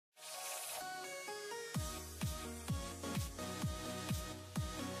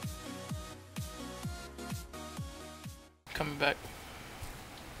coming back.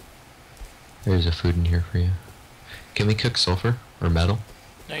 There's a food in here for you. Can we cook sulfur or metal?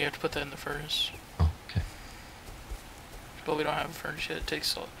 No, you have to put that in the furnace. Oh, okay. But we don't have a furnace yet. It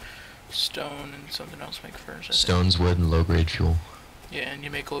takes stone and something else to make a furnace. I think. Stones, wood, and low-grade fuel. Yeah, and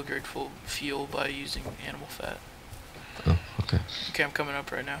you make low-grade fuel by using animal fat. Oh, okay. Okay, I'm coming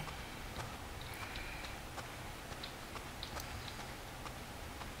up right now.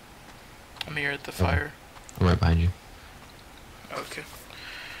 I'm here at the fire. I'm right behind you. Okay.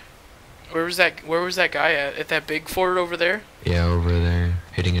 Where was that guy at? At that big fort over there? Yeah, over there,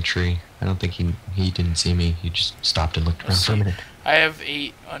 hitting a tree. I don't think he didn't see me. He just stopped and looked around for a minute. I have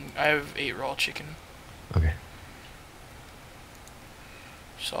 8 raw chicken. Okay.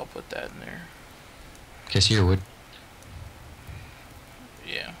 So I'll put that in there. Can I see your wood?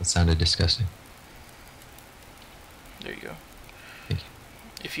 Yeah. That sounded disgusting. There you go. Thank you.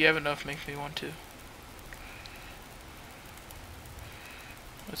 If you have enough, make me one too.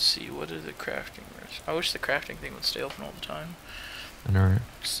 Let's see, what are the crafting risks? I wish the crafting thing would stay open all the time. I know, right?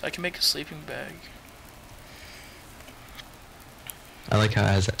 I can make a sleeping bag. I like how it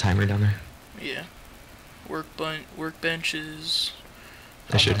has that timer down there. Yeah. Workbenches.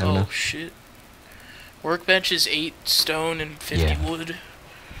 I should have enough. Oh shit. Workbench is 8 stone and 50 wood.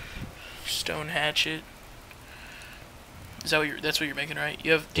 Stone hatchet. Is that what that's what you're making, right? Do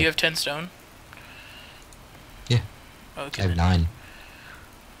you have 10 stone? Yeah. Okay. I have 9.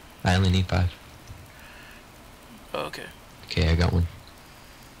 I only need 5. Oh, okay. Okay, I got one.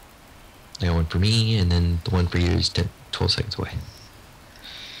 I got one for me, and then the one for you is 12 seconds away.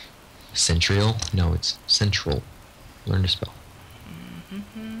 Central? No, it's central. Learn to spell.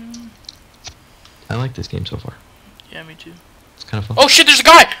 I like this game so far. Yeah, me too. It's kind of fun. Oh shit, there's a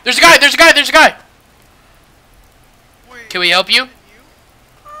guy! There's a guy! There's a guy! There's a guy! Can we help you?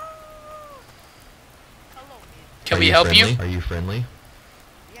 Can we help you? Are you friendly?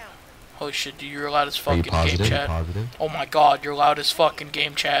 Holy shit, dude, you're loud as Are you fucking positive? game chat. Positive? Oh my god, you're loud as fucking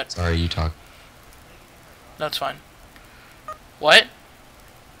game chat. Sorry, you talk. No, it's fine. What?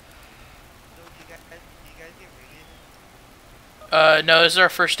 No, this is our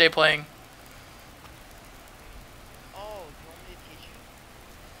first day playing.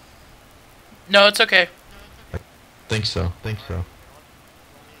 No, it's okay. Think so. Think so.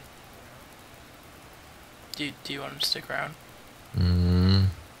 Do you want him to stick around?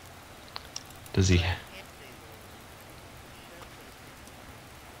 Does he?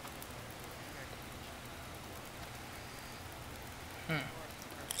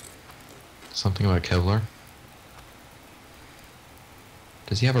 Something about Kevlar?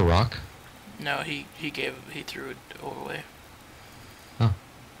 Does he have a rock? No, he threw it away. Oh,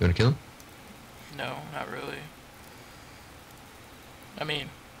 you wanna kill him? No, not really. I mean,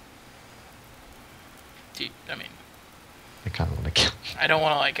 I kind of want to kill him. I don't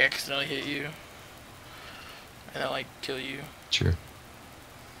want to like accidentally hit you and then like kill you. Sure.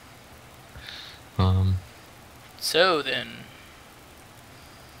 So then,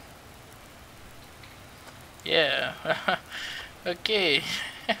 yeah. Okay.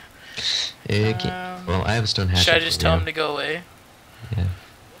 Okay. Well, I have a stone hatchet. Should I just tell him to go away? Yeah.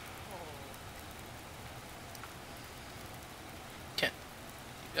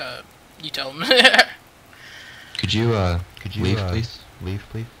 You tell him. Could you leave, please? Leave,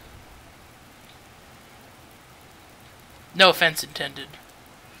 please. No offense intended.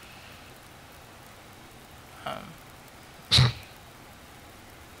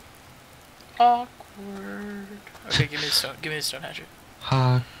 Awkward. Okay, give me the stone hatchet.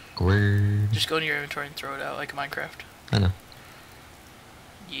 Awkward. Just go into your inventory and throw it out like Minecraft. I know.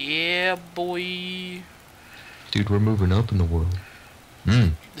 Yeah, boy. Dude, we're moving up in the world.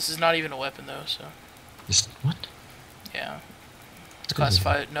 This is not even a weapon though, so. What? Yeah. It's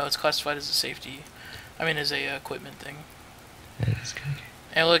classified. No, it's classified as a safety. I mean, as a equipment thing. Yeah, it's kind of.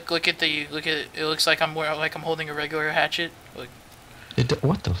 And look at it. It looks like I'm holding a regular hatchet. Look.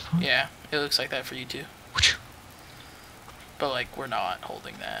 What the fuck? Yeah, it looks like that for you too. But like, we're not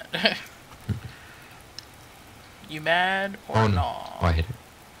holding that. You mad or not? Oh, I hit it.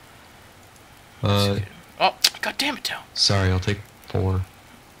 Oh, god damn it, Tal. Sorry, I'll take 4.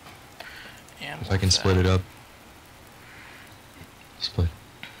 And if I can split it up. Split.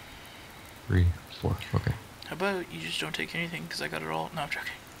 3, 4. Okay. How about you just don't take anything because I got it all? No, I'm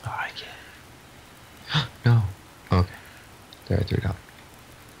joking. Oh, I can't. No. Okay. There, I threw it out.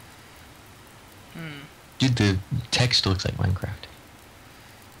 Dude, the text looks like Minecraft.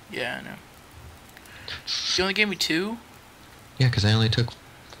 Yeah, I know. You only gave me 2? Yeah, because I only took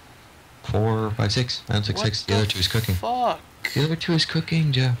 4, 5, 6. I only took 6. The other 2 is cooking. Fuck. The other 2 is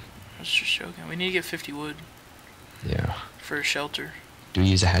cooking, Jeff. I was just joking. We need to get 50 wood. Yeah. For a shelter. Do we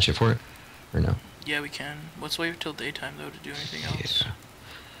use a hatchet for it? Or no? Yeah, we can. Let's wait till daytime, though, to do anything else. Yeah.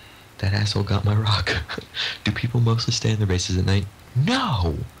 That asshole got my rock. Do people mostly stay in their bases at night?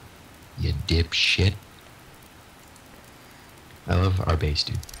 No! You dipshit. I love our base,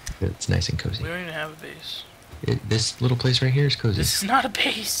 dude. It's nice and cozy. We don't even have a base. This little place right here is cozy. This is not a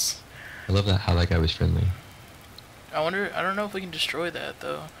base! I love that, how that guy was friendly. I don't know if we can destroy that,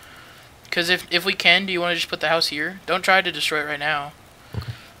 though. Because if we can, do you want to just put the house here? Don't try to destroy it right now.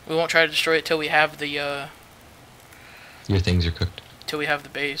 Okay. We won't try to destroy it till we have the, Your things are cooked. Till we have the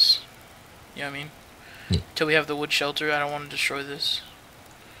base. You know what I mean? Yeah. Till we have the wood shelter, I don't want to destroy this.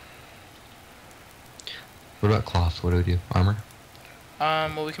 What about cloth? What do we do? Armor?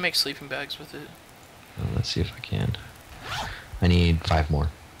 Well, we can make sleeping bags with it. Let's see if I can. I need 5 more.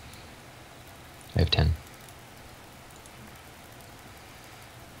 I have 10.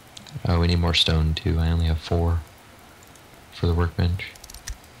 Oh, we need more stone too. I only have 4 for the workbench.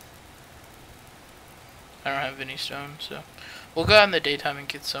 I don't have any stone, so we'll go out in the daytime and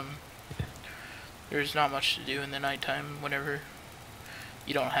get some. Yeah. There's not much to do in the nighttime whenever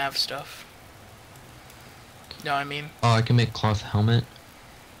you don't have stuff. Know what I mean? Oh, I can make cloth helmet.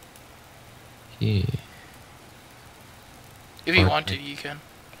 Yeah. If you want to, you can.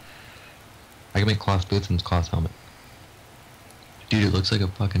 I can make cloth boots and cloth helmet. Dude, it looks like a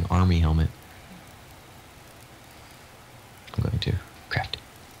fucking army helmet. I'm going to craft it.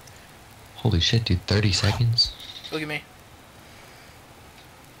 Holy shit, dude, 30 seconds? Look at me.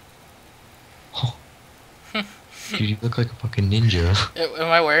 Oh. Dude, you look like a fucking ninja. Am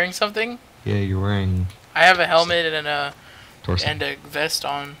I wearing something? Yeah, you're wearing... I have a helmet and a torso. and a vest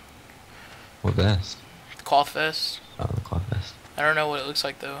on. What vest? Cloth vest. Oh, the cloth vest. I don't know what it looks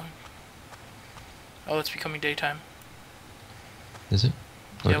like though. Oh, it's becoming daytime. Is it?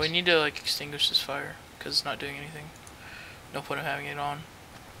 Yeah, we need to like extinguish this fire because it's not doing anything. No point of having it on.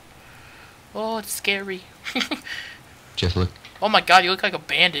 Oh, it's scary. Jeff, look. Oh my god, you look like a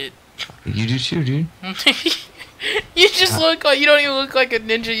bandit. You do too, dude. You just look like, you don't even look like a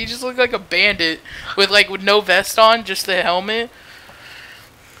ninja, you just look like a bandit with no vest on, just the helmet.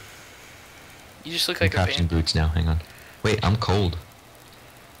 You just look like a bandit. I'm crafting boots now, hang on. Wait, I'm cold.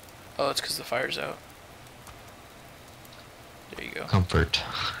 Oh, it's because the fire's out. There you go. Comfort.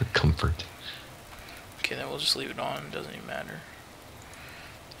 Comfort. Okay, then we'll just leave it on, it doesn't even matter.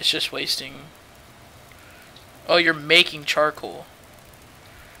 It's just wasting. Oh, you're making charcoal.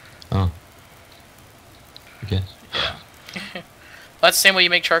 Oh. I guess. Yeah. Well, that's the same way you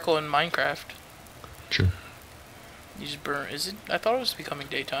make charcoal in Minecraft. True. You just burn. Is it? I thought it was becoming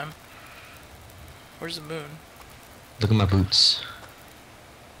daytime. Where's the moon? Look at my boots.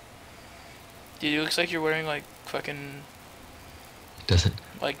 Dude, it looks like you're wearing like fucking. It doesn't.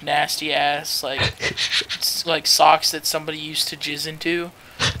 Like nasty ass like socks that somebody used to jizz into.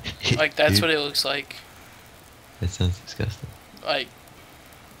 Like that's Dude, what it looks like. that sounds disgusting. Like.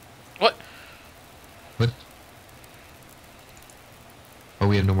 What? What? Oh,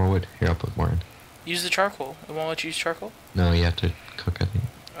 we have no more wood. Here, I'll put more in. Use the charcoal. It won't let you use charcoal? No, you have to cook, I think.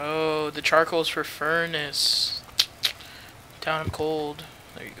 Oh, the charcoal's for furnace. Down, I'm cold.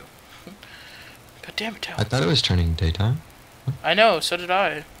 There you go. God damn it, Tal. I thought it was turning daytime. I know, so did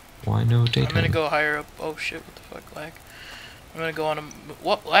I. Why no daytime? I'm gonna go higher up. Oh shit, what the fuck, lag? I'm gonna go on to...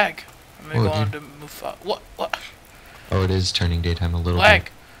 What? Lag? I'm gonna go on to Mufa... What? What? Oh, it is turning daytime a little Lag!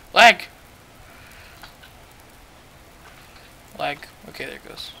 bit. Lag! Lag. Okay, there it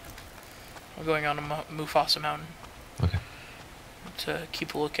goes. I'm going on to Mufasa Mountain. Okay. To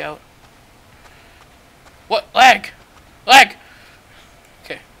keep a lookout. What? Lag! Lag!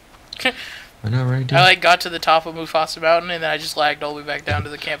 Okay. I know, right, dude? I got to the top of Mufasa Mountain and then I just lagged all the way back down to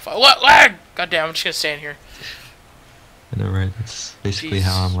the campfire. What? Lag! God damn, I'm just gonna stand here. I know, right? That's basically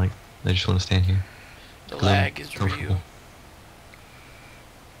how I'm like, I just want to stand here. The lag is real.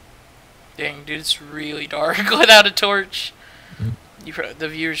 Dang, dude, it's really dark without a torch. Mm. The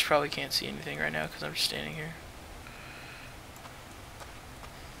viewers probably can't see anything right now because I'm just standing here.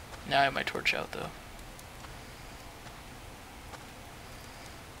 Now I have my torch out, though.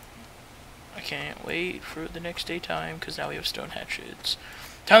 I can't wait for the next daytime because now we have stone hatchets.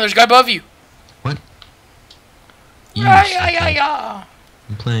 Tom, there's a guy above you! What? Yeah.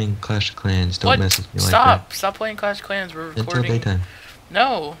 I'm playing Clash of Clans. Don't mess with me like that. Stop playing Clash of Clans. We're recording. Until daytime.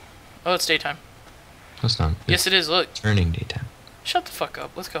 No. Oh, it's daytime. No, it's not. Yes, it is. Look. Turning daytime. Shut the fuck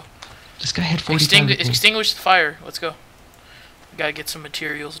up. Let's go. This guy had 40 Extinguish the fire. Let's go. We gotta get some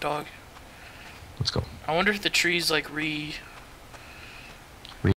materials, dog. Let's go. I wonder if the trees like